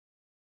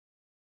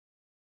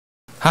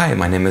Hi,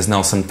 my name is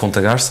Nelson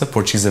Ponta-Garça,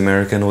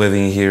 Portuguese-American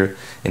living here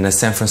in the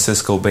San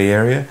Francisco Bay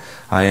Area.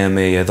 I am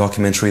a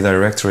documentary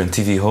director and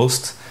TV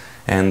host,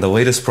 and the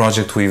latest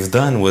project we've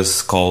done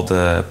was called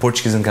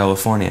Portuguese in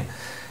California.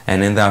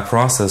 And in that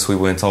process, we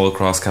went all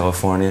across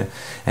California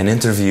and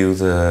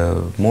interviewed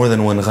more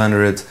than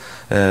 100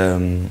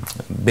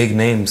 big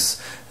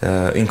names,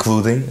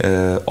 including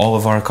all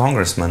of our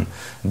congressmen,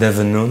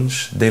 Devin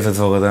Nunes, David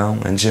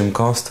Valadão, and Jim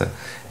Costa.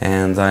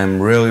 And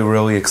I'm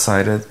really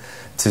excited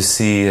to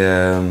see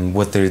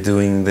what they're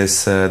doing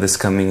this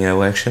coming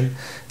election.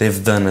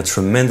 They've done a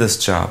tremendous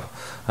job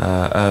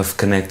of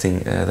connecting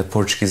the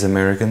Portuguese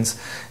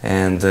Americans,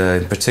 and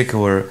in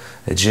particular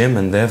Jim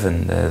and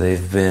Devin.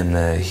 They've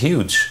been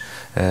huge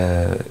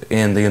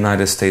in the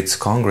United States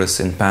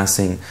Congress in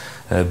passing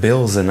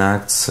bills and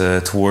acts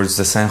towards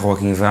the San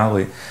Joaquin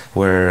Valley,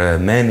 where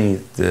many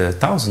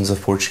thousands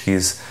of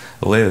Portuguese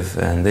live,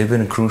 and they've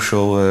been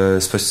crucial,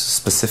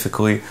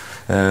 specifically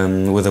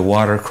with the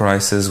water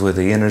crisis, with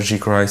the energy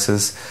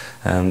crisis.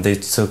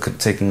 They've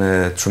taken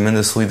a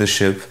tremendous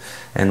leadership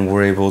and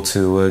were able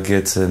to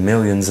get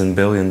millions and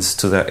billions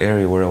to that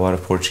area where a lot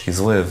of Portuguese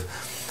live.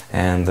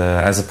 And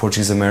as a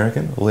Portuguese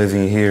American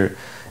living here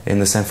in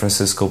the San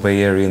Francisco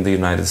Bay Area in the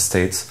United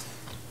States,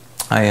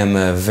 I am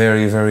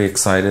very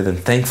excited and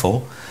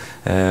thankful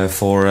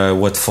for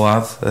what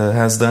FLAD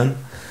has done,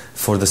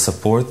 for the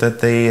support that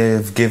they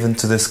have given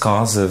to this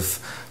cause of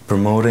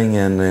promoting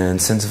and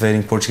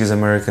incentivizing Portuguese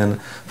American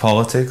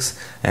politics,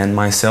 and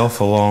myself,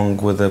 along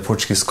with the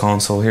Portuguese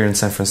consul here in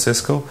San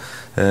Francisco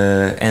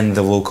and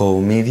the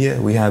local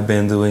media. We have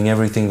been doing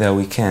everything that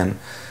we can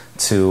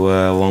to,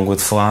 along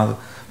with FLAD,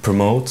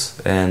 promote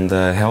and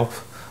help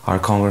our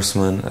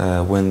congressmen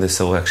win this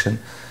election.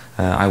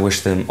 I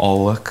wish them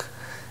all luck,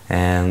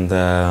 and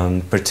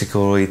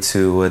particularly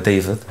to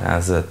David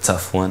as a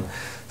tough one.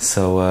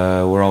 So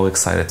we're all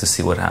excited to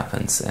see what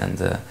happens,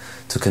 and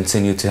to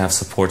continue to have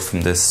support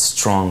from this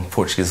strong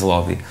Portuguese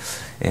lobby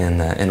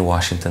in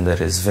Washington that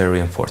is very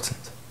important.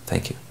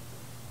 Thank you.